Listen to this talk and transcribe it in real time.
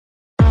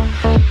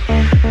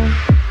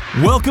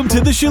Welcome to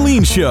The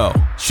Chalene Show.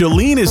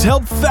 Chalene has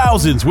helped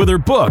thousands with her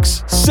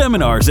books,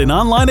 seminars, and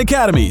online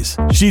academies.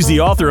 She's the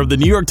author of the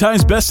New York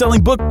Times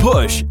bestselling book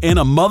Push and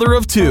a mother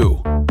of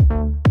two.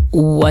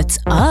 What's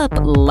up,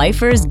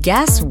 lifers?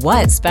 Guess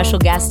what? Special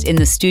guest in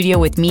the studio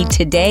with me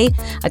today,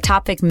 a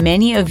topic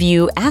many of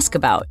you ask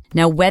about.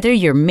 Now, whether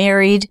you're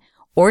married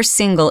or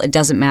single, it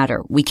doesn't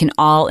matter. We can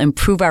all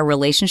improve our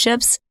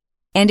relationships.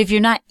 And if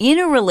you're not in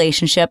a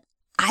relationship,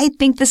 I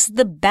think this is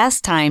the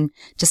best time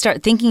to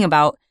start thinking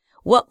about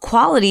what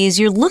qualities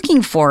you're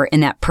looking for in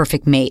that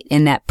perfect mate,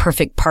 in that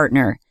perfect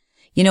partner.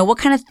 You know, what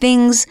kind of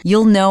things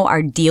you'll know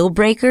are deal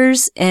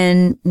breakers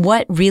and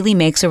what really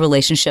makes a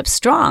relationship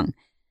strong.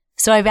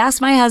 So I've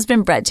asked my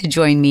husband, Bret, to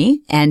join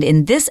me. And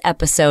in this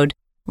episode,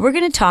 we're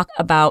going to talk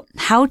about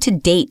how to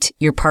date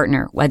your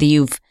partner, whether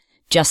you've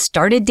just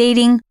started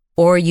dating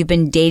or you've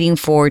been dating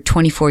for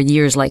 24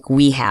 years like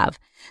we have.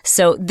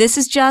 So this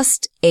is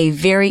just a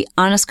very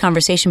honest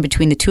conversation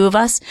between the two of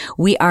us.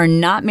 We are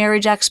not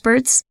marriage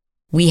experts.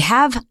 We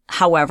have,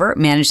 however,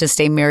 managed to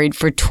stay married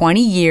for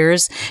 20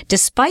 years,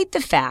 despite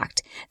the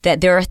fact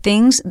that there are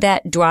things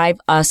that drive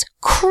us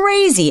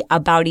crazy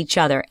about each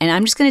other. And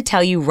I'm just going to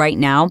tell you right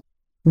now,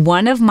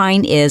 one of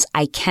mine is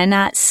I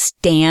cannot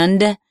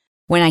stand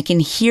when I can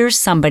hear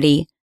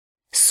somebody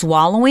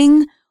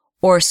swallowing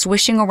or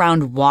swishing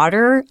around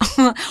water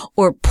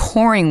or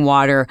pouring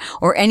water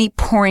or any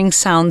pouring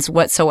sounds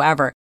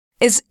whatsoever.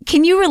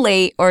 Can you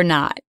relate or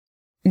not?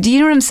 Do you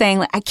know what I'm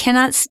saying? I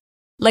cannot,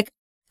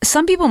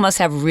 some people must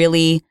have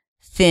really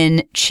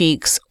thin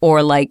cheeks or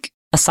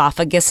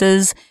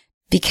esophaguses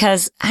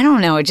because, I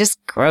don't know, it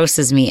just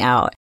grosses me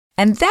out.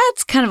 And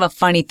that's kind of a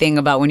funny thing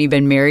about when you've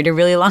been married a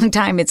really long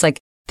time. It's like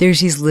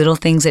there's these little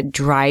things that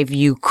drive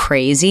you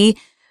crazy,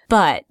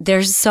 but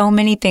there's so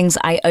many things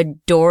I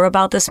adore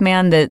about this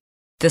man that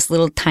this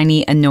little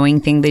tiny annoying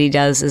thing that he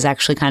does is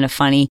actually kind of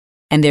funny.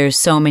 And there's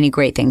so many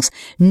great things.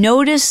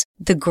 Notice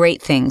the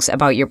great things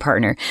about your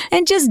partner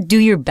and just do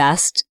your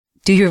best.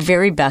 Do your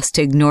very best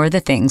to ignore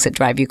the things that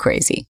drive you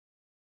crazy.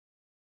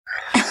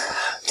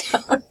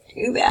 Don't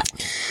do that.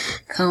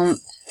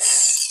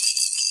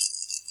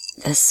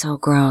 That's so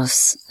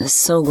gross. That's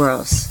so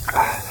gross.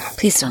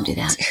 Please don't do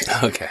that.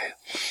 Okay.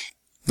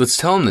 Let's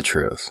tell him the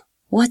truth.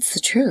 What's the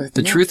truth?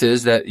 The truth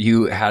is that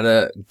you had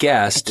a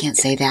guest. I can't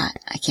say that.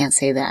 I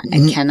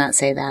cannot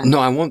say that. No,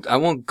 I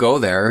won't go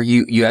there.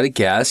 You had a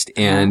guest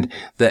and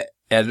the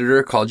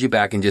editor called you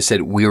back and just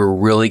said, we were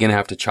really going to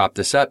have to chop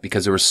this up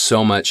because there was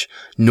so much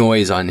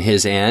noise on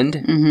his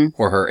end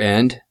or her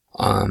end.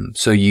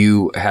 So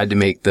you had to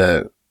make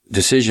the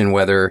decision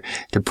whether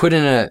to put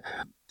in a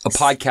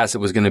podcast that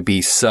was going to be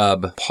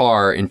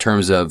subpar in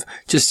terms of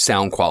just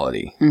sound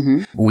quality.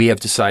 We have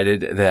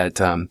decided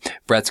that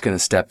Bret's going to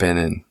step in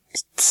and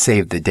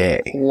save the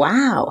day.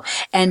 Wow.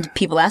 And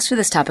people ask for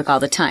this topic all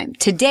the time.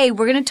 Today,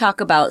 we're going to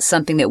talk about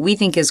something that we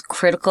think is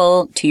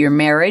critical to your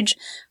marriage,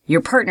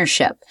 your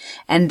partnership,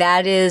 and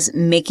that is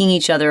making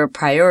each other a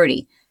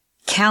priority,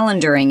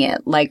 calendaring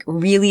it, like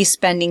really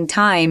spending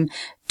time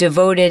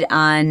devoted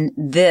on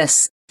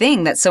this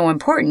thing that's so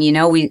important. You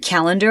know, we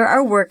calendar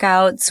our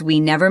workouts.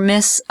 We never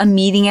miss a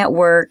meeting at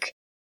work.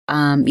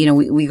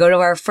 We go to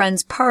our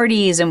friends'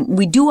 parties and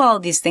we do all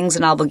of these things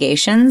and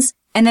obligations.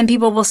 And then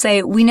people will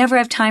say, we never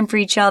have time for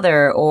each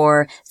other,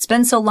 or it's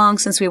been so long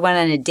since we went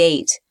on a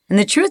date. And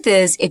the truth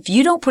is, if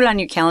you don't put it on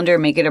your calendar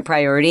and make it a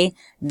priority,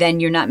 then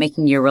you're not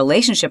making your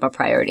relationship a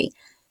priority.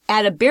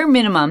 At a bare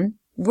minimum,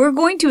 we're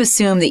going to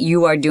assume that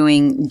you are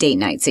doing date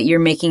nights, that you're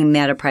making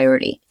that a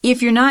priority.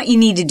 If you're not, you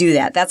need to do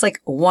that. That's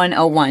like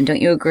 101. Don't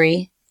you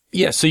agree?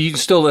 Yeah, so you can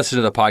still listen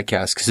to the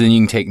podcast because then you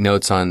can take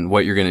notes on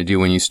what you're going to do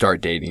when you start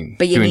dating.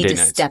 But you need to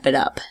step it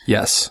up.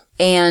 Yes.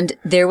 And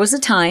there was a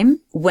time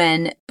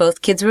when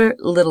both kids were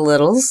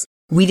littles.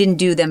 We didn't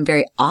do them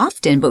very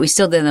often, but we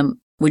still did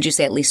them, would you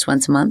say, at least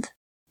once a month?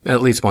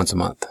 At least once a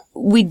month.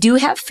 We do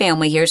have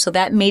family here, so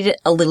that made it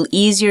a little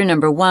easier.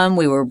 Number one,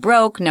 we were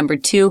broke. Number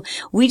two,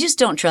 we just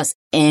don't trust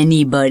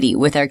anybody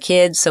with our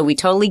kids, so we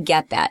totally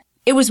get that.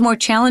 It was more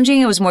challenging,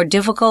 it was more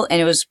difficult,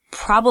 and it was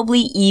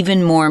probably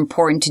even more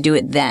important to do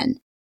it then.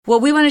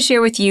 What we want to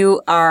share with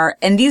you are,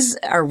 and these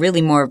are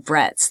really more of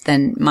Bret's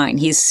than mine.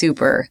 He's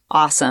super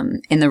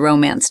awesome in the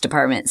romance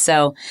department.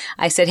 So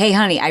I said, hey,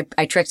 honey,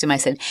 I tricked him. I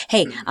said,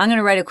 hey, I'm going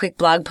to write a quick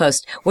blog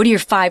post. What are your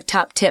 5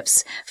 top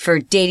tips for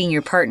dating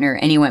your partner?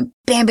 And he went,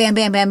 bam, bam,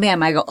 bam, bam,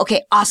 bam. I go,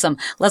 okay, awesome.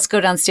 Let's go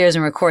downstairs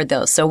and record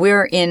those. So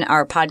we're in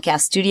our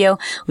podcast studio.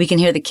 We can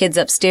hear the kids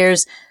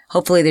upstairs.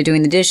 Hopefully they're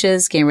doing the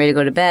dishes, getting ready to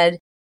go to bed.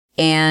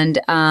 And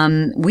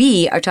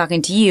we are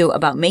talking to you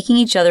about making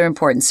each other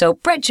important. So,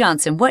 Bret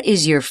Johnson, what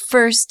is your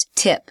first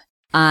tip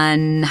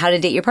on how to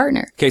date your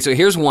partner? Okay, so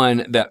here's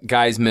one that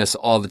guys miss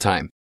all the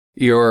time.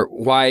 Your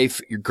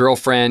wife, your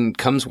girlfriend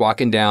comes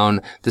walking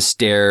down the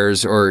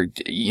stairs or,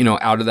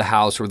 out of the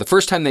house, or the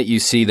first time that you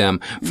see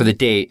them for the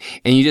date,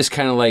 and you just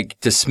kind of like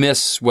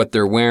dismiss what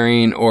they're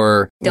wearing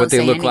or what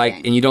they look like,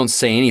 and you don't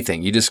say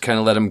anything. You just kind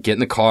of let them get in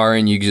the car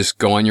and you just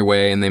go on your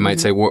way, and they might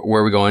say, where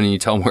are we going? And you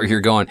tell them where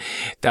you're going.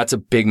 That's a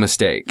big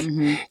mistake.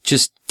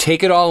 Just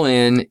take it all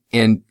in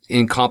and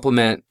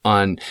compliment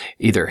on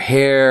either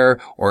hair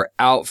or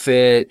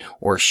outfit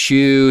or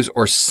shoes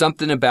or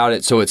something about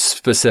it so it's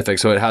specific,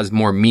 so it has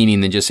more meaning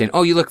than just saying,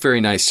 oh, you look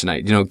very nice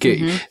tonight.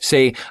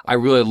 Say, I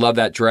really love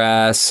that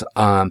dress.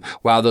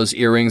 Wow, those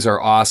earrings are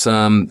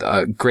awesome.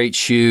 Great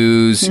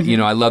shoes.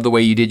 I love the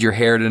way you did your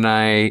hair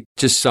tonight.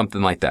 Just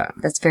something like that.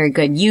 That's very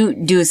good. You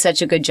do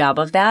such a good job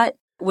of that.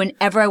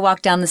 Whenever I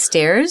walk down the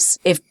stairs,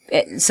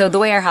 so the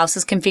way our house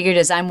is configured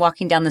is I'm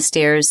walking down the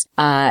stairs,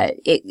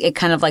 it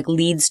kind of like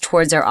leads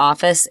towards our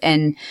office.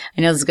 And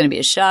I know this is going to be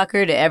a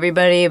shocker to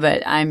everybody,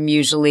 but I'm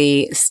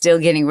usually still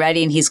getting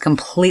ready and he's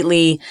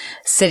completely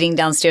sitting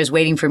downstairs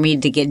waiting for me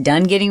to get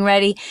done getting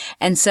ready.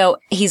 And so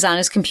he's on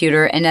his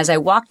computer. And as I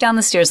walk down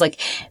the stairs,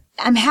 like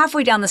I'm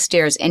halfway down the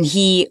stairs and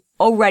he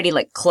already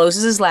like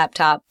closes his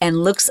laptop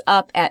and looks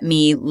up at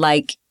me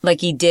like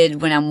he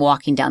did when I'm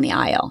walking down the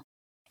aisle.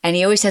 And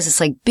he always has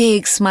this like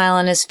big smile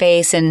on his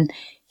face and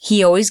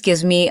he always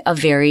gives me a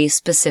very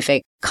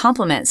specific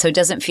compliment so it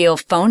doesn't feel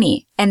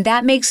phony. And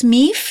that makes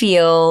me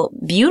feel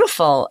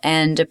beautiful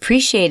and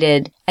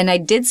appreciated. And I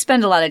did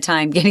spend a lot of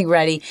time getting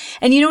ready.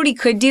 And you know what he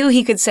could do?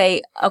 He could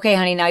say, okay,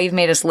 honey, now you've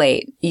made us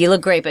late. You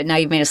look great, but now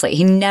you've made us late.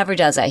 He never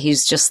does that.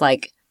 He's just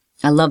like,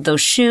 I love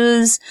those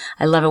shoes.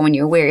 I love it when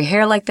you wear your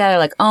hair like that. I'm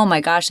like, oh my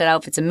gosh, that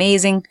outfit's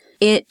amazing.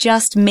 It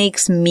just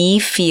makes me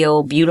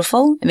feel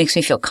beautiful. It makes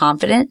me feel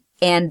confident.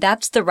 And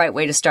that's the right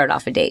way to start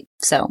off a date.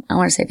 So I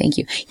want to say thank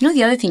you. You know,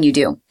 the other thing you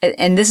do,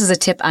 and this is a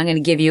tip I'm going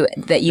to give you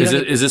that you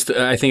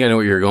I think I know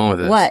what you're going with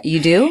this. What? You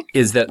do?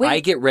 Is that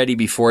I get ready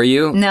before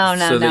you. No.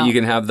 So that you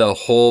can have the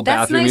whole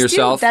bathroom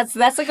yourself. Too.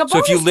 That's like a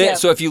bonus tip.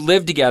 So if you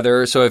live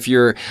together, if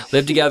you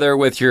live together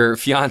with your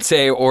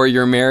fiance or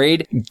you're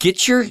married,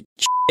 get your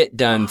shit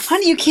done.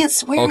 Honey, you can't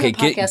swear on the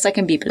podcast. I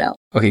can beep it out.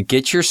 Okay,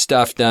 get your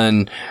stuff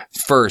done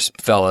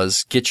first,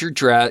 fellas. Get your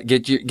dress,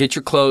 get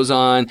your clothes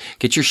on,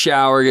 get your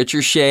shower, get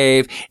your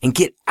shave, and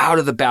get out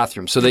of the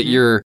bathroom so that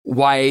your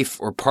wife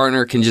or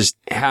partner can just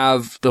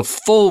have the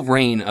full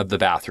reign of the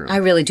bathroom. I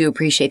really do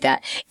appreciate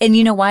that. And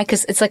you know why?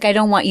 Because it's like I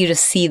don't want you to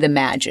see the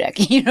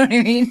magic. You know what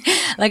I mean?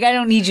 Like I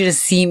don't need you to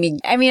see me.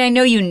 I mean, I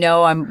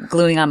know I'm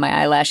gluing on my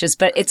eyelashes,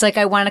 but it's like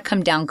I want to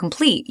come down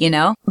complete, you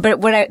know? But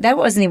that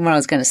wasn't even what I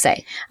was going to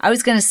say. I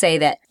was going to say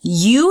that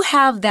you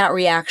have that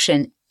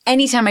reaction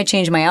anytime I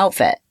change my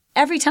outfit.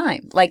 Every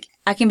time. Like,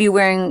 I can be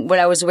wearing what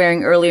I was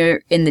wearing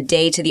earlier in the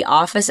day to the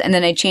office, and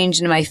then I change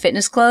into my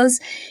fitness clothes,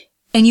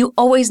 and you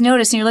always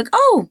notice, and you're like,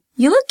 oh,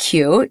 you look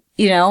cute,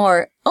 you know,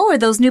 or, oh, are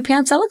those new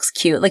pants? That looks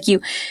cute. Like, you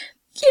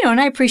know,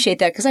 and I appreciate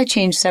that because I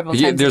change several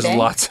times There's a day.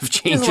 Lots of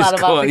changes. There's a lot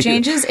of outfit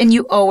changes, and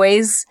you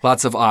always...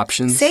 Lots of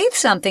options. Save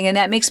something, and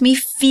that makes me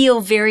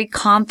feel very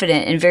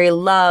confident and very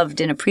loved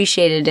and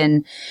appreciated.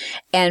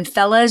 And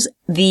fellas,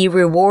 the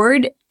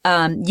reward...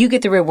 you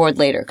get the reward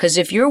later. Because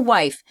if your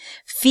wife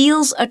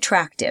feels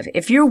attractive,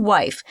 if your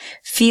wife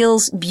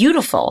feels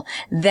beautiful,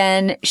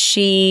 then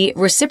she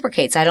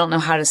reciprocates. I don't know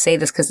how to say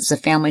this because it's a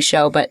family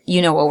show, but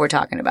you know what we're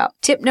talking about.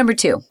 Tip number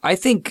 2. I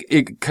think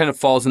it kind of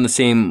falls in the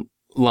same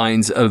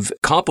lines of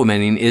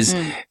complimenting is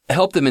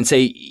help them and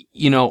say,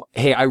 you know,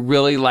 hey, I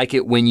really like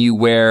it when you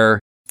wear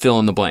fill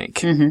in the blank.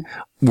 Mm-hmm.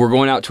 We're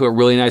going out to a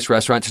really nice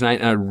restaurant tonight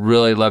and I'd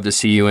really love to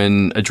see you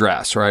in a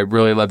dress, or I'd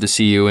really love to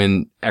see you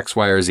in X,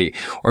 Y, or Z.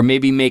 Or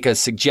maybe make a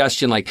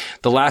suggestion like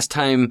the last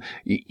time,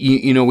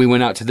 you know, we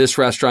went out to this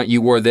restaurant,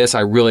 you wore this. I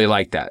really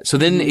like that. So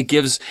then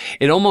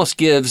it almost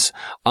gives,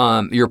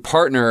 your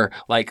partner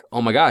like,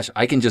 oh my gosh,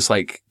 I can just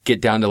like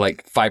get down to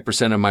like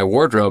 5% of my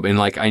wardrobe and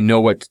like, I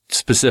know what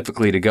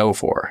specifically to go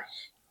for.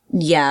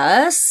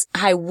 Yes.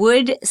 I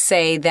would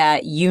say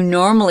that you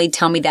normally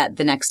tell me that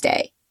the next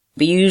day.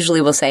 But you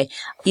usually will say,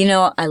 you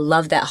know, I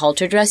love that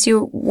halter dress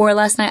you wore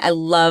last night. I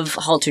love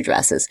halter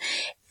dresses.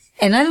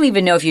 And I don't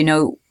even know if you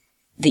know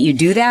that you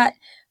do that,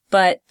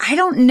 but I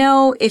don't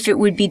know if it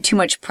would be too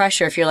much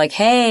pressure if you're like,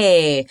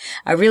 hey,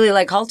 I really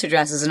like halter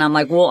dresses. And I'm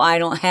like, well, I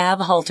don't have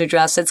a halter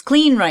dress. It's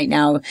clean right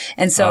now.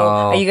 And so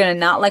are you going to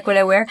not like what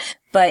I wear?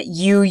 But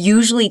you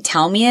usually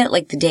tell me it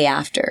like the day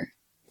after.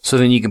 So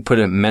then you can put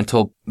a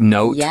mental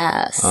note?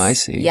 Yes. Oh, I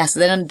see. Yes.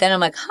 Then I'm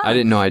like, huh. I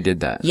didn't know I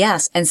did that.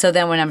 Yes. And so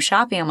then when I'm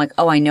shopping, I'm like,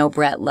 oh, I know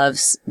Bret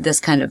loves this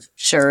kind of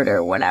shirt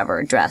or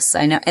whatever dress.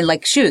 I know. And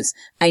like shoes.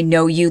 I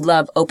know you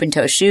love open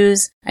toe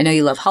shoes. I know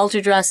you love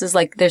halter dresses.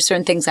 Like there's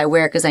certain things I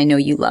wear because I know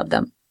you love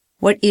them.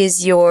 What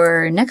is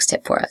your next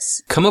tip for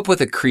us? Come up with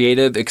a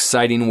creative,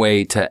 exciting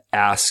way to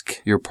ask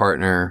your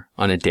partner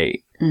on a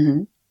date.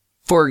 Mm-hmm.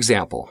 For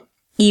example...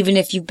 Even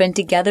if you've been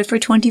together for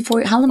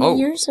 24, how many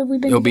years have we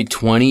been together? It'll be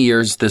 20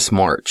 years this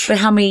March. But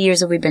how many years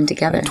have we been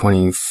together?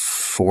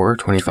 24,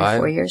 25.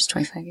 24 years,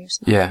 25 years.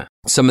 Yeah.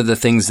 Some of the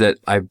things that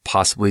I've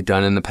possibly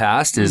done in the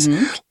past is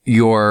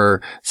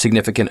your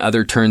significant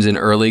other turns in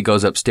early,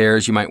 goes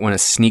upstairs. You might want to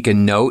sneak a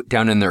note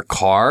down in their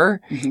car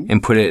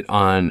and put it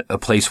on a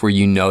place where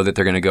you know that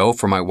they're going to go.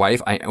 For my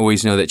wife, I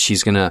always know that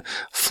she's going to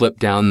flip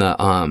down the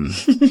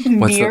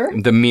mirror.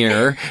 The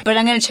mirror. But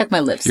I'm going to check my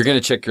lipstick. You're going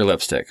to check your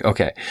lipstick.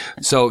 Okay.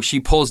 So she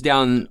pulls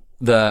down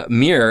the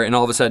mirror and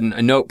all of a sudden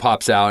a note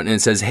pops out and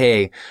it says,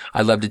 "Hey,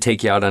 I'd love to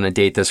take you out on a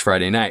date this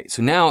Friday night."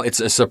 So now it's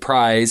a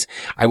surprise.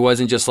 I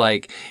wasn't just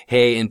like,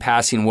 hey, in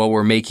passing while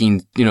we're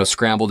making,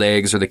 scrambled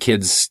eggs or the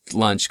kids'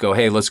 lunch, go,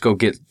 "Hey, let's go,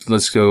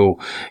 go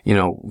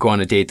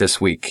on a date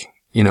this week."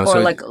 Or so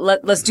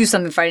let's do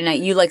something Friday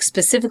night. You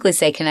specifically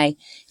say, "Can I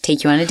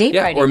take you on a date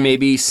Friday or night?"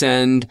 maybe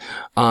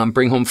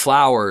bring home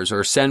flowers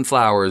or send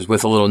flowers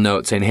with a little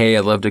note saying, "Hey,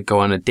 I'd love to go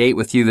on a date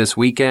with you this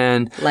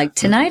weekend." Like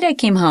tonight I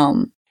came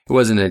home. It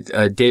wasn't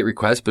a date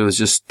request, but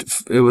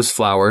it was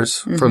flowers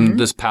from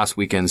this past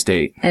weekend's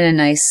date. And a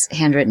nice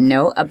handwritten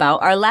note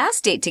about our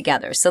last date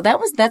together. So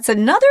that's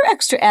another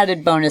extra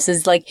added bonus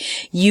is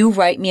you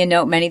write me a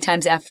note many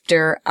times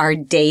after our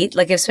date,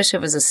 especially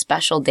if it was a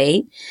special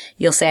date.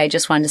 You'll say, "I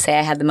just wanted to say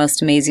I had the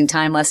most amazing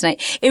time last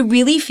night." It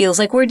really feels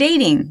like we're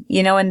dating,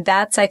 and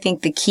that's, I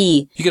think, the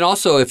key. You can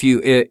also, if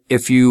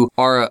you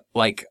are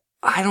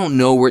I don't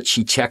know what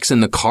she checks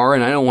in the car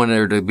and I don't want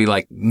her to be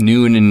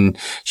noon and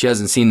she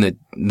hasn't seen the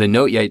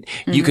note yet.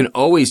 Mm-hmm. You can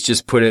always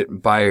just put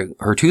it by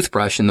her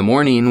toothbrush in the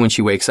morning when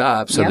she wakes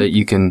up so that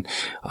you can,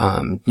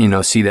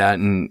 see that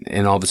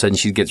and all of a sudden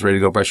she gets ready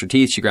to go brush her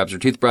teeth. She grabs her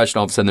toothbrush and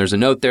all of a sudden there's a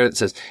note there that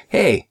says,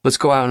 "Hey, let's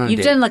go out on a date."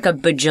 You've done a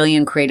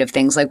bajillion creative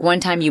things. One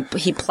time he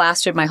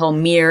plastered my whole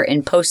mirror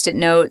in Post-it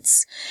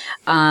notes.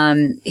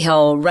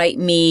 He'll write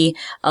me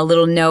a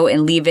little note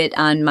and leave it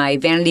on my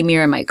vanity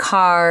mirror in my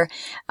car.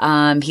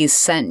 He's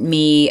sent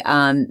me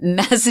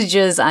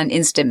messages on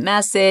instant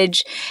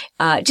message,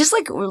 just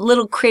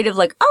little creative,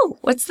 "Oh,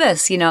 what's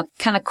this?"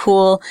 Kind of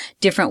cool,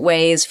 different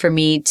ways for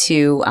me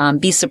to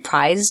be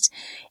surprised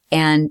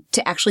and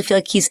to actually feel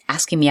like he's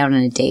asking me out on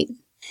a date.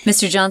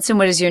 Mr. Johnson,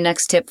 what is your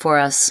next tip for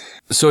us?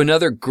 So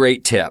another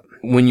great tip,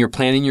 when you're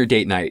planning your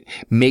date night,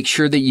 make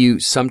sure that you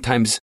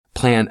sometimes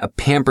plan a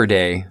pamper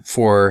day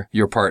for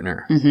your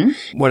partner.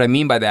 Mm-hmm. What I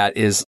mean by that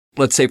is,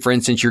 let's say, for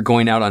instance, you're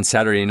going out on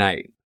Saturday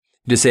night.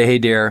 Just say, "Hey,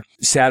 dear,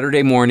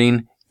 Saturday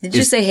morning." Did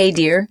you say, "Hey,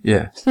 dear"?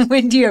 Yeah.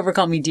 When do you ever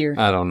call me dear?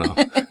 I don't know.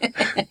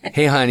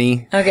 "Hey,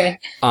 honey." Okay.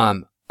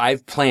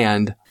 I've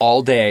planned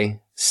all day,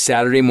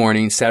 Saturday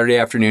morning, Saturday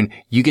afternoon.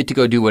 You get to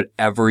go do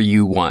whatever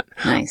you want.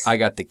 Nice. I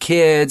got the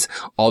kids.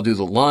 I'll do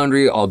the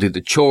laundry. I'll do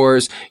the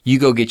chores. You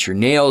go get your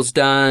nails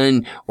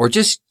done or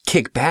just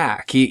kick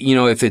back.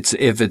 If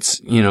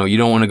it's, you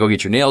don't want to go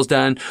get your nails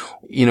done,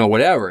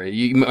 whatever.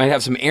 You might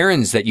have some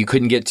errands that you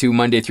couldn't get to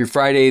Monday through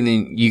Friday, and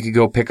then you could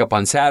go pick up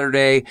on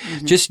Saturday.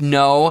 Mm-hmm. Just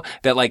know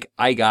that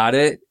I got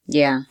it.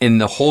 Yeah.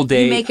 And the whole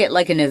day. You make it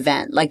like an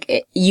event.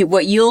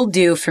 What you'll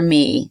do for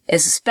me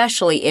is,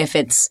 especially if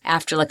it's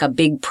after a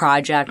big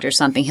project or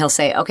something, he'll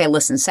say, "Okay,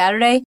 listen,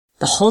 Saturday,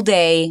 the whole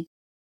day,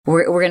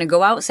 we're going to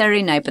go out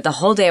Saturday night, but the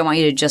whole day I want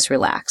you to just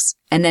relax."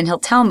 And then he'll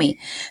tell me,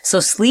 "So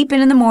sleep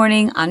in the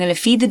morning. I'm going to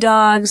feed the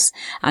dogs.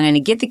 I'm going to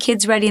get the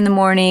kids ready in the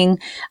morning."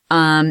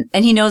 And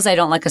he knows I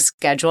don't like a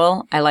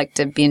schedule. I like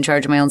to be in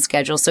charge of my own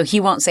schedule. So he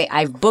won't say,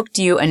 "I've booked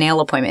you a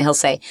nail appointment." He'll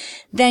say,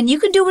 "Then you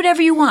can do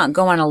whatever you want.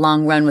 Go on a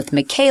long run with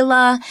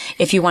Michaela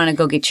if you want to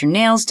go get your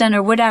nails done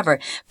or whatever.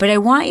 But I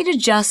want you to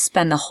just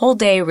spend the whole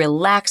day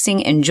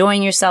relaxing,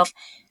 enjoying yourself,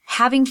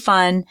 having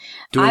fun.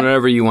 Doing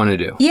whatever you want to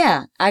do."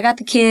 Yeah. I got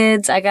the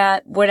kids. I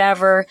got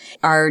whatever.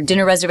 Our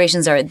dinner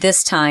reservations are at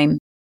this time,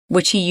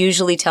 which he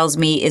usually tells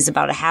me is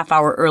about a half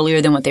hour earlier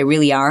than what they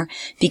really are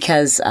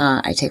because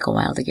I take a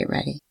while to get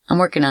ready. I'm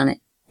working on it.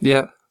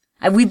 Yeah.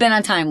 We've been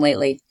on time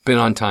lately. Been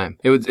on time.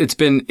 It's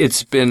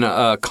been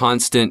a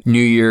constant New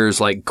Year's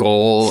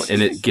goal,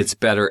 and it gets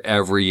better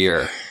every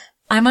year.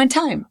 I'm on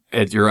time.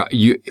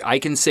 I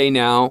can say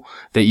now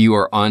that you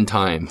are on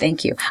time.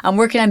 Thank you. I'm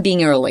working on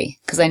being early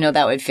because I know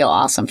that would feel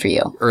awesome for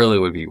you. Early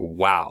would be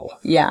wow.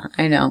 Yeah,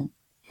 I know.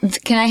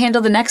 Can I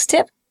handle the next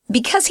tip?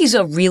 Because he's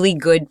a really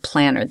good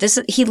planner.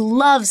 He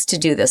loves to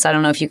do this. I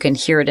don't know if you can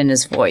hear it in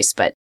his voice,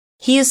 but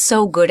he is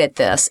so good at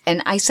this.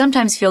 And I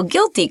sometimes feel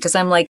guilty because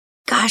I'm like,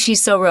 gosh,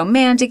 he's so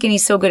romantic and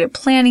he's so good at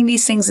planning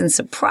these things and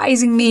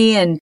surprising me.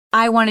 And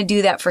I want to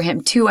do that for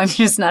him too. I'm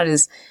not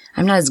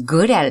as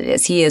good at it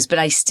as he is, but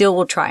I still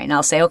will try. And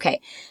I'll say,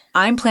 "Okay,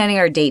 I'm planning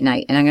our date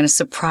night and I'm going to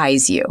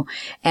surprise you."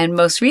 And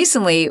most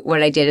recently,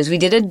 what I did is we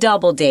did a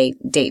double date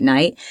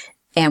night.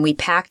 And we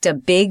packed a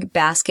big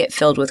basket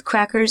filled with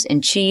crackers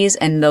and cheese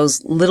and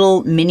those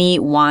little mini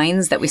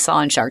wines that we saw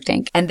on Shark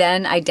Tank. And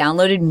then I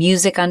downloaded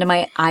music onto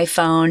my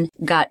iPhone,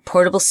 got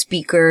portable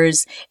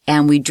speakers,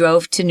 and we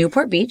drove to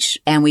Newport Beach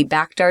and we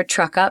backed our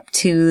truck up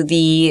to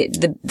the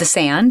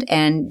sand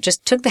and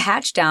just took the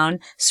hatch down,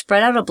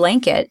 spread out a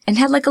blanket, and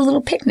had a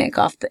little picnic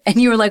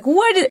and you were like,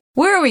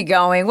 where are we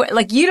going?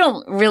 You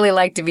don't really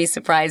like to be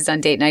surprised on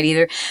date night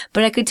either.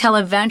 But I could tell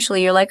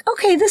eventually you're like,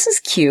 okay, this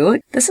is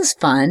cute. This is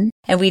fun.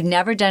 And we've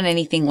never done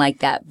anything like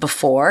that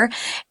before,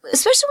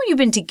 especially when you've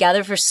been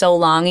together for so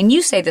long. And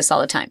you say this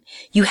all the time.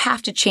 You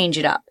have to change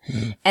it up.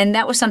 Mm-hmm. And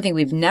that was something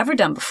we've never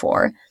done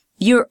before.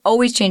 You're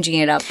always changing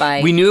it up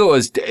by... We knew it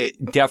was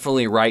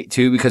definitely right,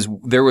 too, because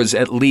there was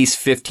at least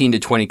 15 to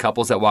 20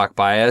 couples that walked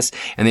by us,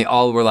 and they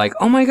all were like,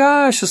 oh my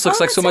gosh, this looks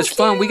like so much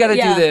fun. We got to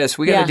do this.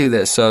 We got to do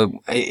this. So,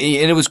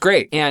 and it was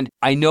great. And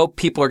I know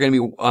people are going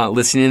to be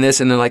listening to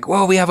this, and they're like,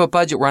 well, we have a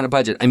budget. We're on a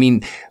budget. I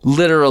mean,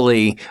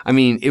 literally,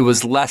 it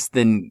was less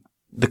than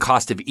the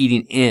cost of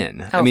eating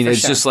in.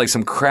 It's just like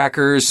some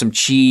crackers, some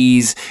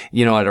cheese,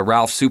 at a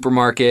Ralph's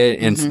supermarket,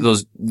 and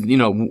those,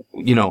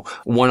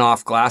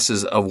 one-off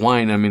glasses of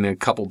wine. A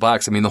couple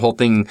bucks. The whole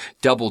thing,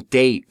 double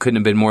date, couldn't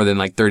have been more than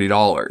like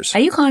 $30. Are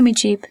you calling me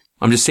cheap?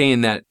 I'm just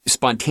saying that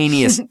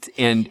spontaneous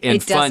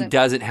and fun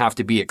doesn't have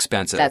to be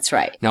expensive. That's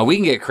right. Now, we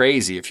can get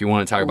crazy if you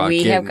want to talk about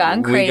We have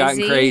gotten crazy. We've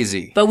gotten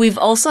crazy. But we've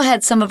also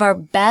had some of our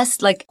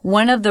best, like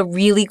one of the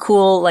really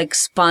cool, like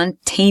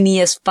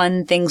spontaneous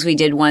fun things we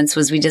did once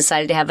was we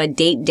decided to have a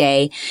date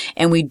day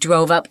and we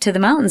drove up to the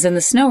mountains in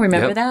the snow.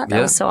 Remember that?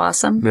 That was so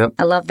awesome. Yep.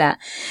 I love that.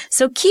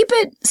 So keep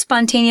it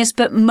spontaneous,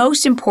 but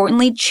most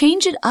importantly,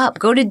 change it up.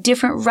 Go to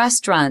different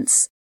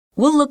restaurants.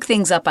 We'll look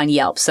things up on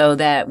Yelp so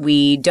that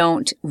we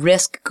don't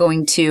risk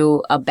going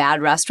to a bad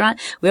restaurant.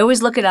 We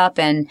always look it up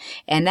and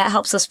that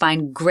helps us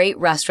find great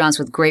restaurants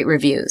with great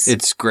reviews.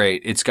 It's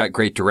great. It's got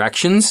great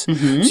directions so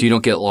you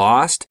don't get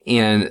lost.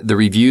 And the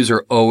reviews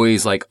are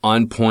always like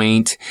on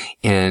point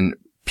and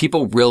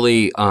people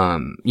really,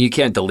 you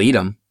can't delete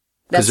them.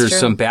 Because there's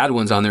some bad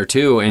ones on there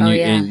too, and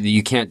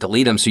you can't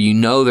delete them. So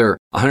they're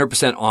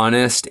 100%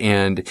 honest.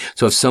 And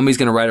so if somebody's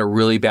going to write a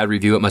really bad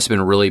review, it must have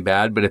been really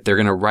bad. But if they're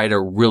going to write a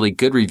really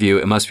good review,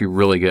 it must be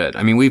really good.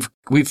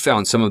 We've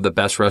found some of the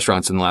best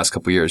restaurants in the last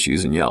couple of years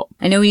using Yelp.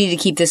 I know we need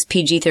to keep this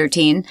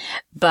PG-13,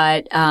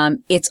 but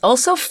it's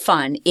also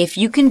fun if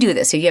you can do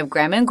this. If you have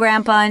grandma and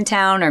grandpa in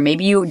town, or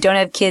maybe you don't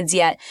have kids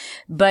yet,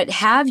 but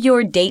have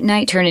your date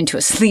night turn into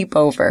a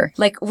sleepover.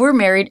 Like we're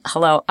married.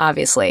 Hello,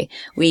 obviously.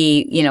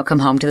 We, come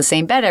home to the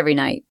same bed every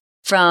night.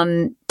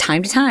 From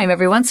time to time,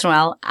 every once in a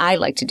while, I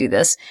like to do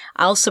this.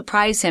 I'll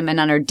surprise him, and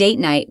on our date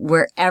night,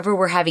 wherever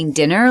we're having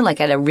dinner,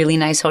 like at a really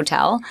nice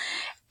hotel,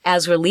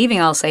 as we're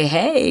leaving, I'll say,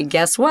 hey,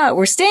 guess what?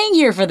 We're staying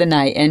here for the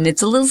night, and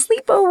it's a little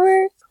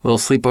sleepover. A little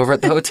sleepover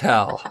at the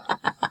hotel.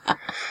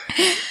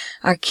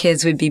 Our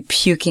kids would be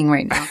puking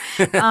right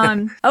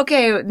now.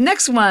 Okay,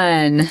 next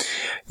one.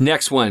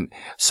 Next one.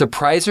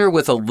 Surprise her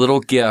with a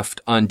little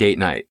gift on date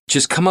night.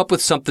 Just come up with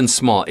something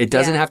small. It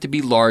doesn't have to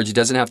be large. It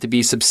doesn't have to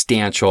be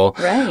substantial.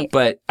 Right.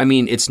 But,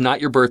 it's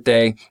not your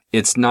birthday.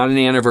 It's not an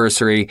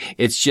anniversary.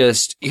 It's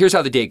just, here's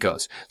how the date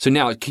goes. So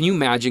now, can you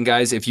imagine,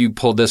 guys, if you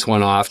pulled this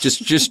one off?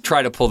 Just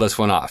try to pull this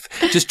one off.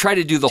 Just try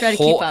to do the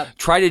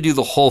try to do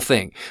the whole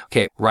thing.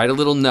 Okay, write a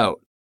little note.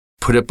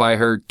 Put it by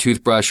her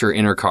toothbrush or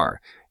in her car.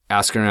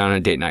 Ask her out on a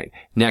date night.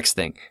 Next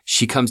thing,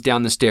 she comes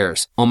down the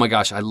stairs. Oh my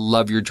gosh, I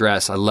love your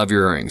dress. I love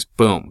your earrings.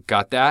 Boom.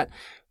 Got that?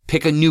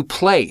 Pick a new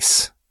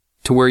place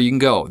to where you can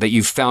go that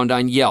you've found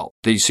on Yelp.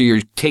 So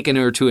you're taking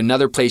her to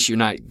another place you're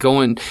not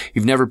going.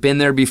 You've never been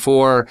there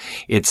before.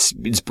 It's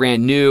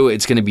brand new.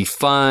 It's going to be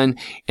fun.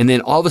 And then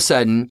all of a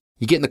sudden,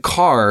 you get in the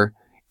car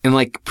and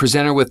like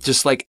present her with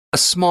just like a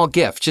small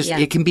gift.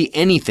 It can be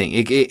anything.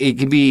 It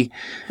can be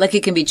like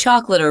it can be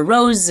chocolate or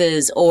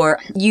roses, or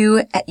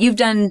you've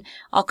done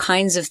all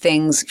kinds of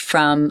things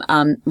from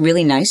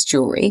really nice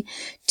jewelry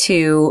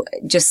to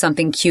just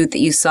something cute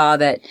that you saw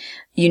that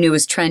you knew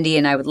was trendy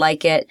and I would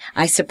like it.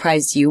 I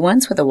surprised you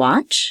once with a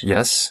watch.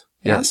 Yes.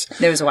 Yes.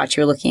 There was a watch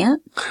you were looking at.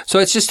 So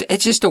it's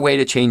just a way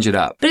to change it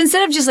up. But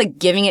instead of just like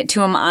giving it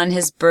to him on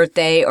his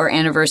birthday or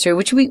anniversary,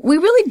 which we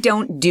really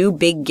don't do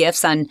big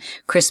gifts on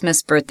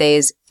Christmas,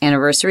 birthdays,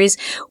 anniversaries,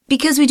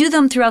 because we do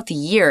them throughout the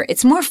year.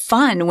 It's more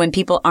fun when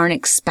people aren't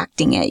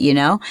expecting it,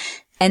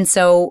 And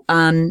so,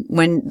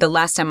 when the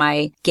last time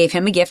I gave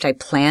him a gift, I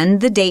planned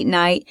the date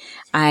night.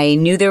 I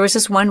knew there was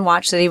this one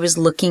watch that he was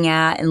looking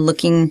at and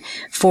looking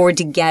forward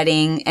to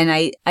getting. And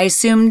I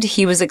assumed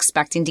he was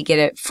expecting to get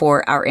it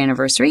for our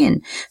anniversary.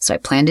 And so I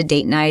planned a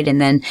date night.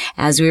 And then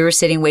as we were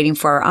sitting waiting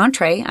for our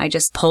entree, I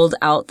just pulled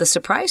out the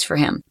surprise for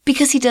him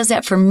because he does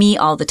that for me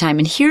all the time.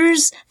 And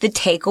here's the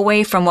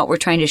takeaway from what we're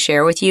trying to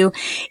share with you.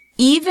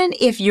 Even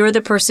if you're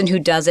the person who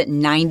does it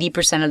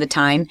 90% of the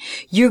time,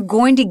 you're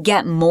going to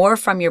get more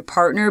from your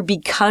partner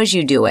because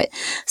you do it.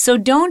 So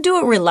don't do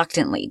it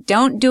reluctantly.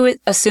 Don't do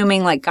it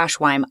assuming like, gosh,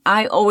 why am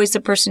I always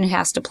the person who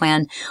has to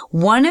plan?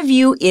 One of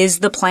you is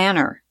the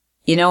planner.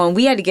 And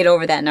we had to get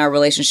over that in our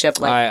relationship.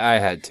 Like, I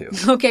had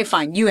to. Okay,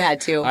 fine. You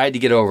had to. I had to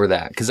get over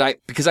that because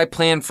I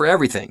plan for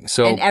everything.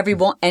 So and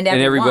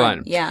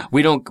everyone. Yeah.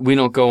 We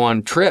don't go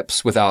on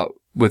trips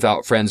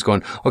without friends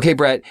going, okay,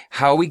 Bret,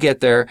 how we get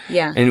there?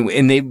 Yeah.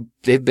 And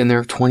they've been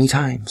there 20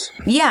 times.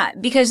 Yeah,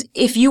 because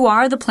if you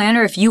are the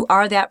planner, if you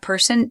are that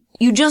person,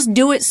 you just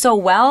do it so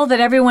well that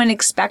everyone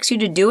expects you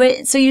to do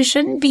it. So you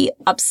shouldn't be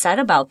upset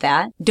about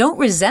that. Don't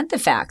resent the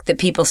fact that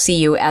people see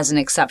you as an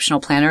exceptional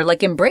planner.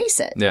 Like, embrace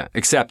it. Yeah,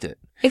 accept it.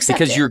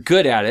 Because you're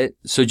good at it.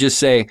 So just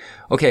say,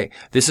 okay,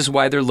 this is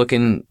why they're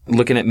looking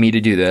at me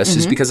to do this,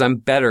 is because I'm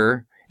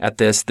better at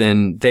this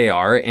than they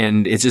are,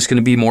 and it's just going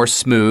to be more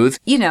smooth.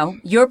 You know,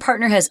 your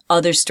partner has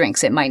other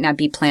strengths. It might not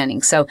be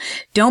planning. So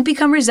don't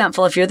become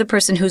resentful if you're the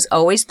person who's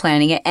always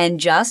planning it, and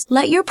just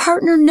let your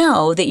partner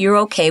know that you're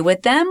okay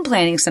with them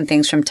planning some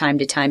things from time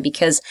to time,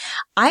 because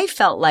I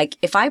felt like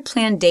if I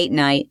plan date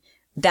night,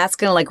 that's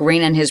going to like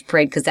rain on his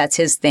parade because that's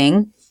his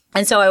thing.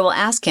 And so I will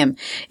ask him,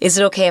 is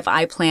it okay if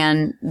I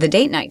plan the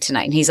date night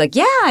tonight? And he's like,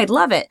 yeah, I'd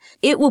love it.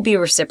 It will be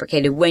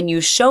reciprocated. When you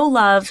show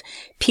love,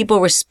 people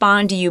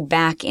respond to you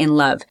back in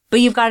love. But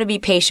you've got to be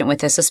patient with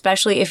this,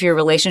 especially if your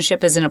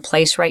relationship is in a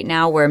place right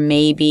now where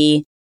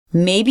maybe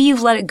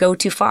you've let it go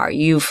too far.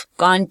 You've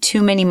gone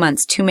too many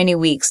months, too many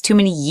weeks, too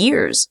many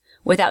years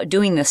without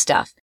doing this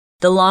stuff.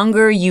 The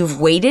longer you've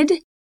waited,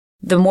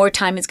 the more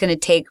time it's going to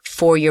take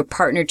for your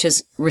partner to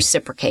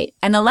reciprocate.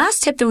 And the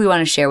last tip that we want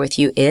to share with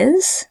you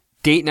is...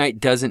 date night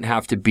doesn't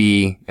have to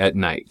be at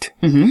night.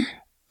 Mm-hmm.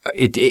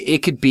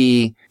 It could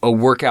be a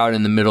workout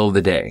in the middle of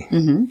the day.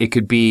 Mm-hmm. It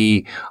could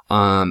be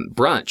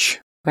brunch.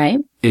 Right.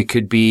 It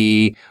could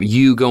be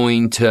you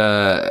going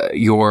to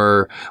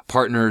your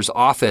partner's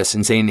office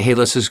and saying, hey,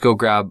 let's just go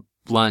grab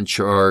lunch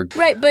or...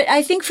 Right. But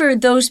I think for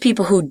those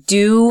people who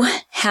do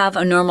have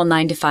a normal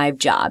 9-to-5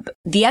 job,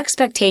 the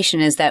expectation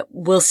is that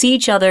we'll see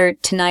each other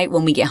tonight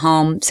when we get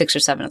home, 6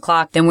 or 7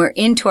 o'clock. Then we're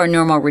into our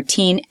normal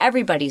routine.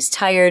 Everybody's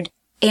tired.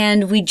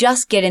 And we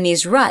just get in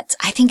these ruts.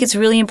 I think it's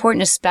really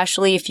important,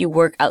 especially if you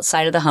work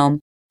outside of the home,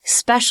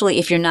 especially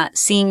if you're not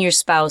seeing your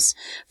spouse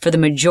for the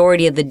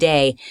majority of the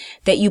day,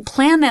 that you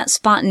plan that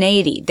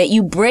spontaneity, that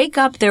you break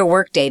up their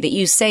workday, that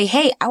you say,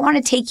 hey, I want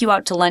to take you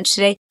out to lunch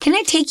today. Can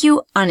I take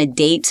you on a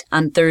date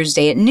on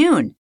Thursday at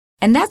noon?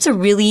 And that's a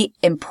really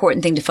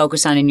important thing to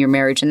focus on in your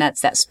marriage, and that's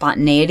that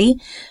spontaneity,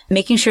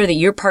 making sure that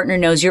your partner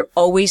knows you're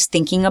always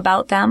thinking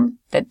about them,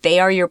 that they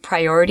are your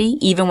priority,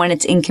 even when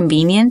it's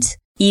inconvenient.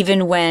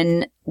 Even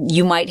when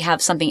you might have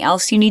something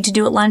else you need to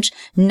do at lunch,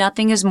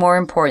 nothing is more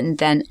important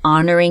than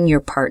honoring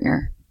your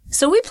partner.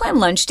 So we plan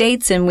lunch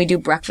dates and we do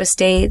breakfast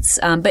dates,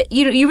 but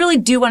you really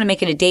do want to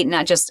make it a date,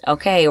 not just,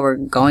 okay, we're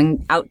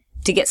going out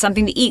to get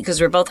something to eat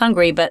because we're both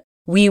hungry, but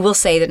we will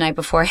say the night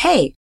before,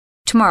 hey,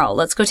 tomorrow,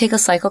 let's go take a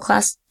cycle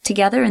class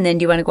together, and then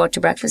do you want to go out to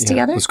breakfast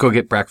together? Let's go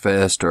get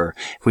breakfast, or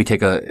if we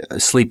take a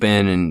sleep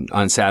in and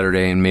on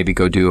Saturday and maybe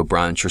go do a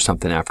brunch or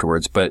something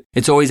afterwards. But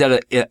it's always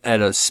at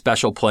a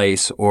special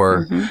place,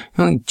 or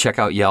check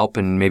out Yelp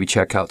and maybe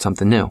check out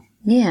something new.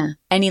 Yeah.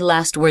 Any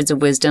last words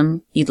of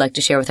wisdom you'd like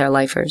to share with our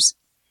lifers?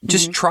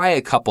 Just try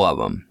a couple of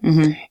them,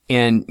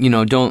 and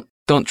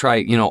don't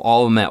try,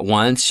 all of them at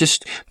once.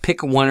 Just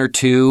pick one or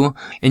two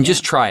and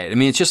just try it. I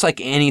mean, it's just like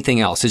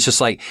anything else. It's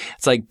just like,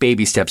 it's like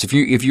baby steps. If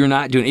you're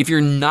not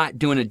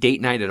doing a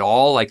date night at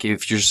all, like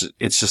it's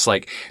just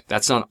like,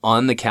 that's not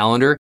on the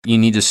calendar, you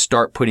need to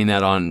start putting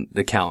that on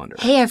the calendar.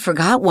 Hey, I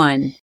forgot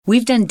one.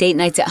 We've done date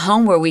nights at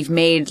home where we've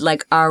made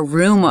like our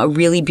room a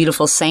really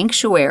beautiful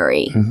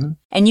sanctuary. Mm-hmm.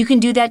 And you can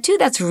do that too.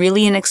 That's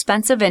really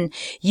inexpensive. And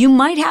you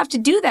might have to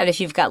do that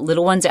if you've got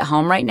little ones at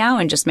home right now,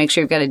 and just make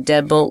sure you've got a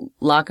deadbolt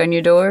lock on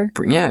your door.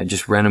 Yeah,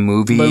 just rent a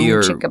movie. Boom,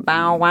 or chicka,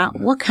 bow, wow.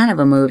 What kind of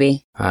a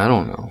movie? I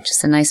don't know.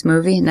 Just a nice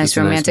movie? Nice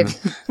romantic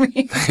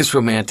movie? Nice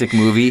romantic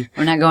movie.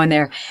 We're not going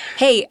there.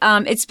 Hey,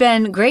 it's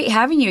been great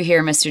having you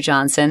here, Mr.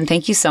 Johnson.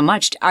 Thank you so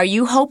much. Are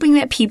you hoping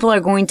that people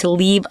are going to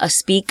leave a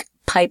speak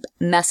pipe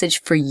message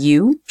for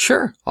you?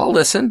 Sure. I'll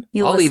listen.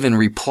 I'll even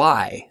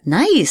reply.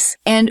 Nice.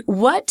 And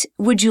what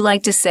would you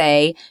like to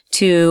say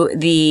to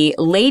the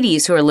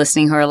ladies who are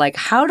listening who are like,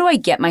 how do I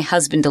get my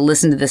husband to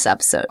listen to this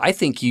episode? I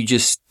think you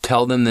just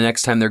tell them the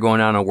next time they're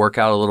going out on a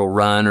workout, a little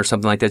run or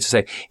something like that, to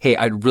say, hey,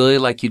 I'd really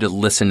like you to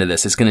listen to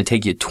this. It's going to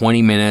take you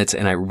 20 minutes,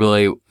 and I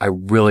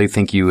really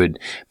think you would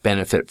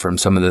benefit from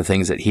some of the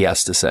things that he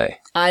has to say.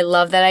 I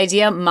love that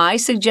idea. My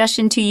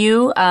suggestion to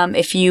you,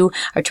 if you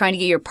are trying to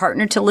get your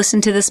partner to listen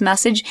to this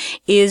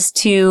message, is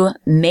to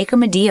make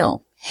them a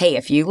deal. Hey,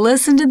 if you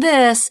listen to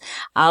this,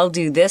 I'll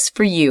do this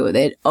for you.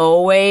 That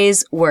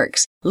always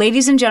works.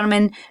 Ladies and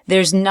gentlemen,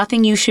 there's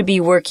nothing you should be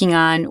working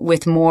on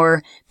with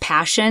more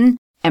passion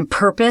and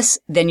purpose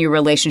than your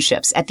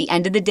relationships. At the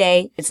end of the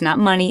day, it's not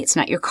money, it's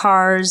not your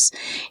cars,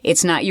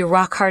 it's not your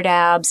rock hard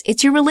abs,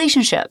 it's your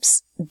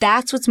relationships.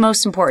 That's what's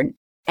most important.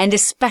 And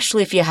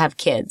especially if you have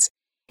kids.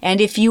 And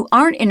if you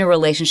aren't in a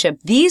relationship,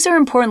 these are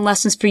important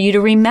lessons for you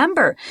to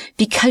remember,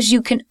 because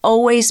you can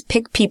always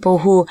pick people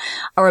who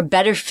are a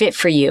better fit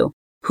for you,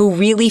 who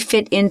really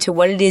fit into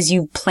what it is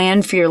you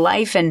planned for your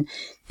life. And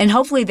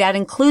hopefully that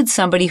includes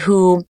somebody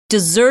who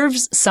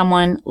deserves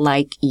someone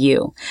like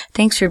you.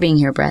 Thanks for being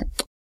here, Bret.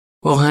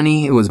 Well,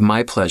 honey, it was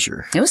my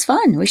pleasure. It was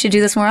fun. We should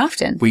do this more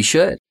often. We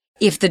should.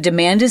 If the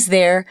demand is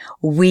there,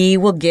 we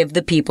will give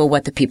the people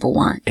what the people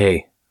want.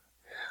 Hey,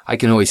 I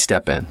can always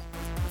step in.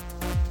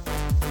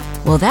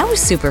 Well, that was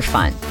super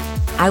fun.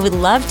 I would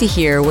love to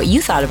hear what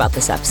you thought about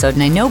this episode,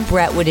 and I know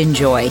Bret would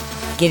enjoy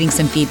getting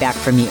some feedback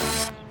from you.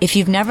 If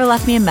you've never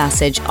left me a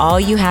message, all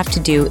you have to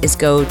do is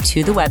go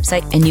to the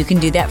website, and you can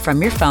do that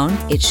from your phone.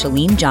 It's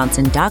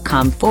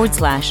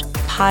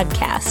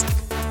shalenejohnson.com/podcast.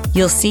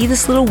 You'll see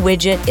this little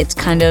widget. It's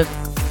kind of,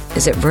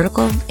 is it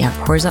vertical? Yeah,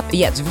 horizontal.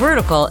 Yeah, it's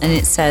vertical, and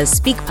it says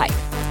Speak Pipe.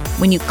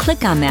 When you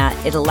click on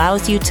that, it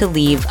allows you to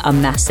leave a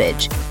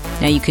message.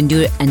 Now, you can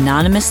do it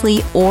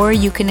anonymously or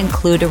you can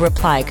include a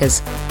reply,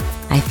 because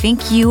I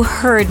think you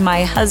heard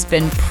my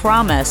husband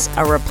promise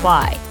a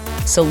reply.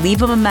 So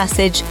leave him a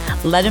message,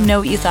 let him know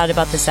what you thought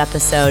about this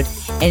episode,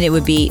 and it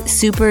would be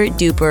super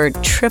duper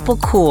triple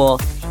cool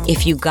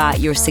if you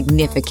got your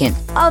significant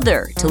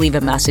other to leave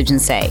a message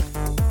and say,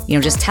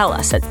 just tell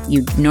us that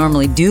you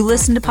normally do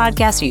listen to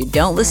podcasts or you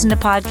don't listen to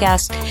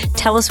podcasts.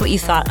 Tell us what you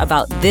thought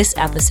about this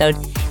episode.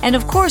 And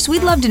of course,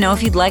 we'd love to know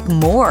if you'd like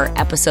more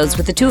episodes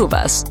with the two of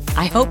us.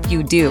 I hope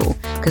you do,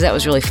 because that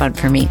was really fun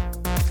for me.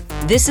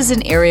 This is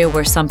an area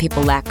where some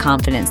people lack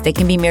confidence. They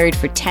can be married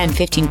for 10,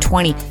 15,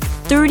 20,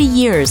 30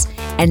 years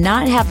and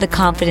not have the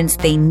confidence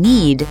they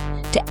need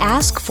to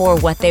ask for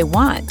what they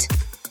want,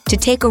 to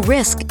take a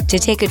risk, to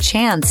take a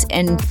chance,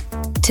 and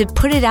to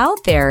put it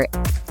out there,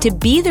 to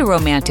be the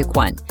romantic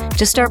one,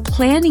 to start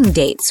planning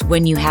dates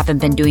when you haven't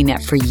been doing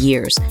that for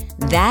years.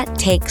 That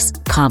takes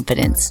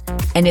confidence.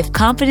 And if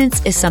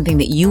confidence is something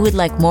that you would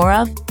like more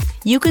of,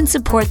 you can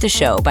support the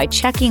show by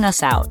checking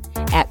us out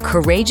at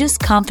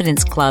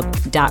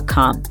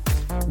courageousconfidenceclub.com.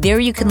 There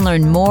you can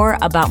learn more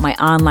about my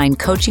online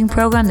coaching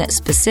program that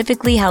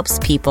specifically helps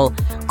people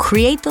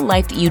create the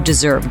life that you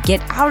deserve.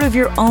 Get out of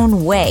your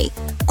own way.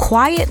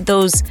 Quiet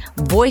those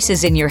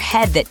voices in your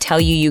head that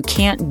tell you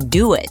can't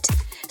do it.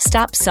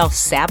 Stop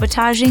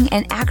self-sabotaging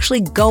and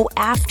actually go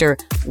after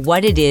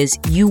what it is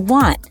you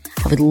want.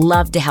 I would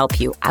love to help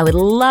you. I would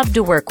love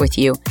to work with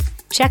you.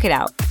 Check it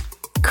out.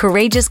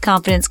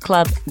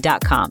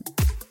 courageousconfidenceclub.com.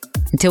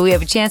 Until we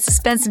have a chance to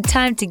spend some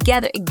time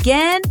together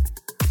again,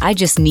 I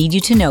just need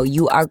you to know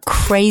you are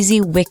crazy,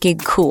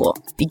 wicked cool.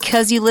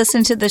 Because you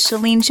listen to The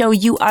Chalene Show,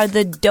 you are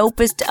the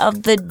dopest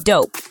of the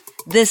dope,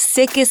 the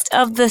sickest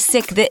of the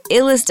sick, the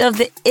illest of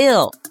the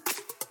ill.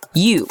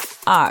 You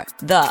are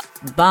the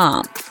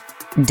bomb.com.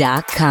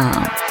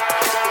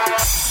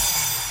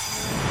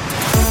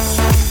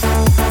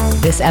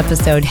 This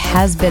episode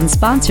has been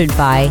sponsored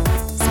by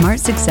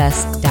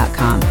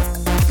smartsuccess.com.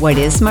 What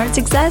is Smart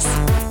Success?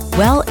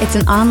 Well, it's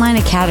an online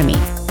academy.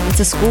 It's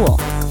a school.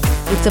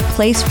 It's a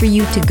place for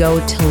you to go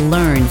to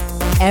learn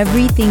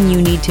everything you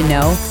need to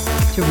know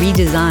to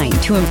redesign,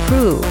 to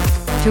improve,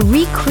 to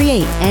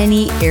recreate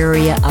any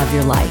area of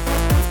your life.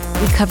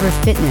 We cover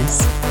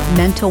fitness,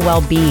 mental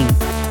well-being,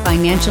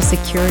 financial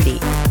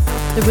security,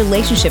 the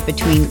relationship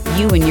between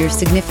you and your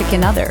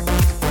significant other,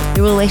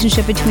 the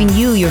relationship between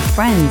you, your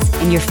friends,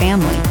 and your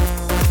family,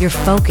 your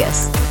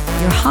focus,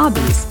 your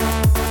hobbies,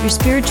 your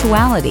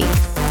spirituality.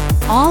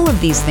 All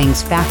of these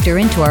things factor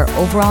into our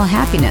overall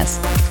happiness.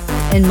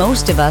 And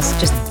most of us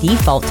just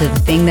default to the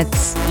thing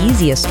that's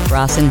easiest for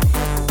us. And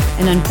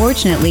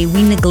unfortunately,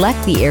 we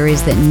neglect the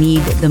areas that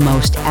need the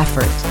most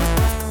effort.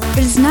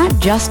 But it's not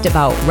just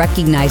about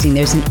recognizing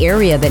there's an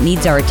area that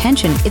needs our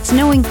attention. It's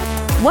knowing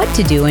what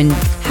to do and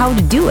how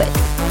to do it.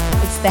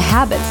 It's the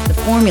habits, the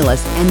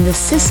formulas, and the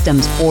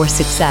systems for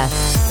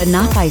success, but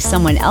not by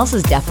someone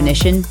else's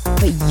definition,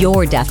 but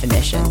your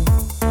definition.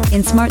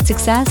 In Smart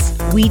Success,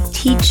 we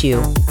teach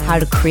you how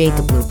to create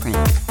the blueprint.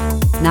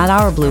 Not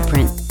our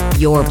blueprint,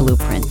 your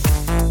blueprint.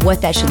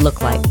 What that should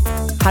look like,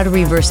 how to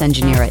reverse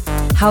engineer it,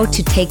 how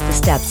to take the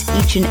steps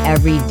each and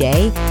every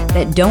day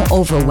that don't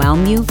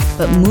overwhelm you,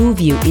 but move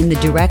you in the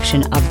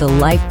direction of the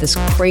life, this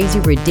crazy,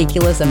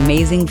 ridiculous,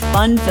 amazing,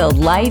 fun-filled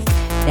life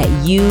that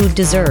you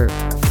deserve.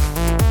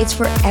 It's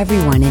for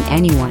everyone and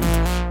anyone.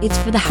 It's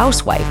for the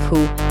housewife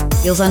who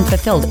feels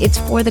unfulfilled. It's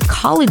for the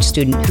college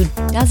student who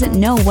doesn't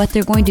know what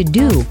they're going to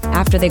do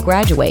after they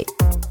graduate.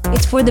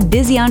 It's for the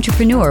busy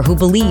entrepreneur who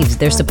believes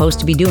they're supposed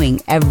to be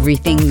doing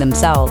everything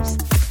themselves.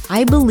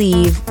 I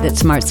believe that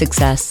Smart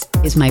Success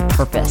is my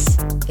purpose.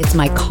 It's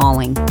my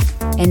calling.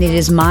 And it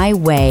is my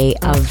way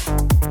of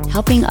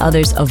helping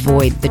others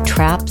avoid the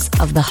traps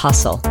of the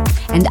hustle.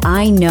 And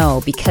I know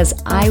because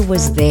I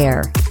was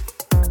there.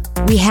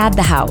 We had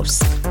the house,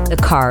 the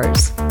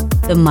cars,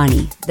 the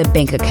money, the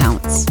bank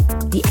accounts,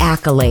 the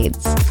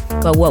accolades.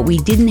 But what we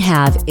didn't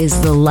have is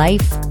the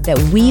life that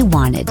we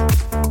wanted.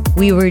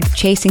 We were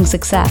chasing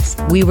success.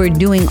 We were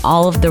doing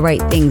all of the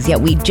right things,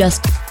 yet we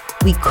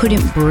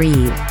couldn't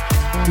breathe.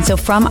 And so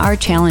from our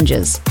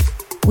challenges,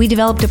 we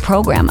developed a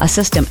program, a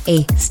system,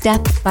 a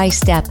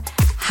step-by-step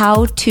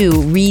how to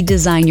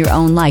redesign your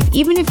own life.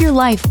 Even if your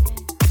life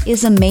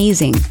is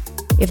amazing,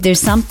 if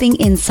there's something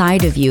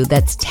inside of you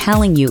that's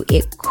telling you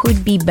it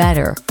could be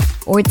better,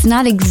 or it's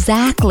not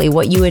exactly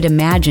what you had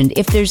imagined,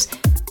 if there's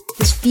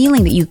this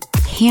feeling that you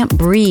can't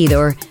breathe,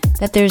 or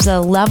that there's a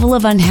level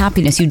of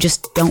unhappiness you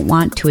just don't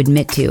want to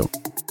admit to,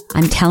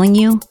 I'm telling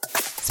you,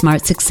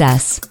 Smart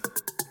Success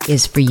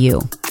is for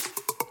you.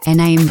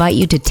 And I invite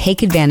you to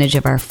take advantage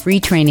of our free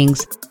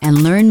trainings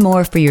and learn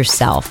more for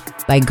yourself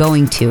by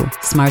going to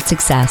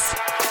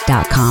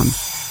smartsuccess.com.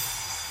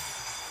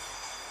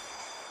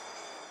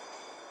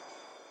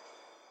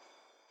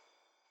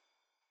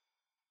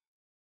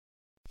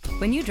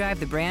 When you drive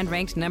the brand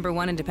ranked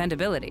 #1 in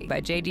dependability by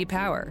J.D.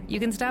 Power,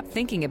 you can stop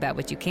thinking about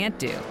what you can't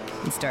do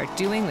and start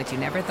doing what you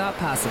never thought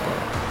possible.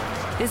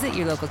 Visit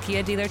your local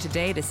Kia dealer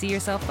today to see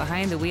yourself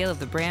behind the wheel of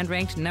the brand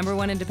ranked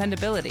 #1 in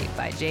dependability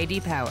by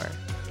J.D. Power.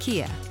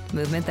 Kia,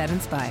 movement that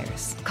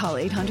inspires. Call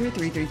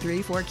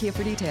 800-333-4KIA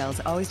for details.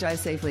 Always drive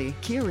safely.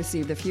 Kia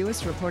received the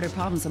fewest reported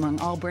problems among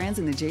all brands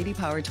in the J.D.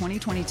 Power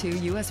 2022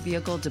 U.S.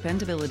 Vehicle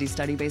Dependability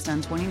Study based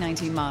on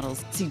 2019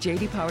 models. See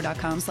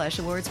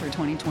jdpower.com/awards for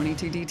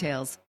 2022 details.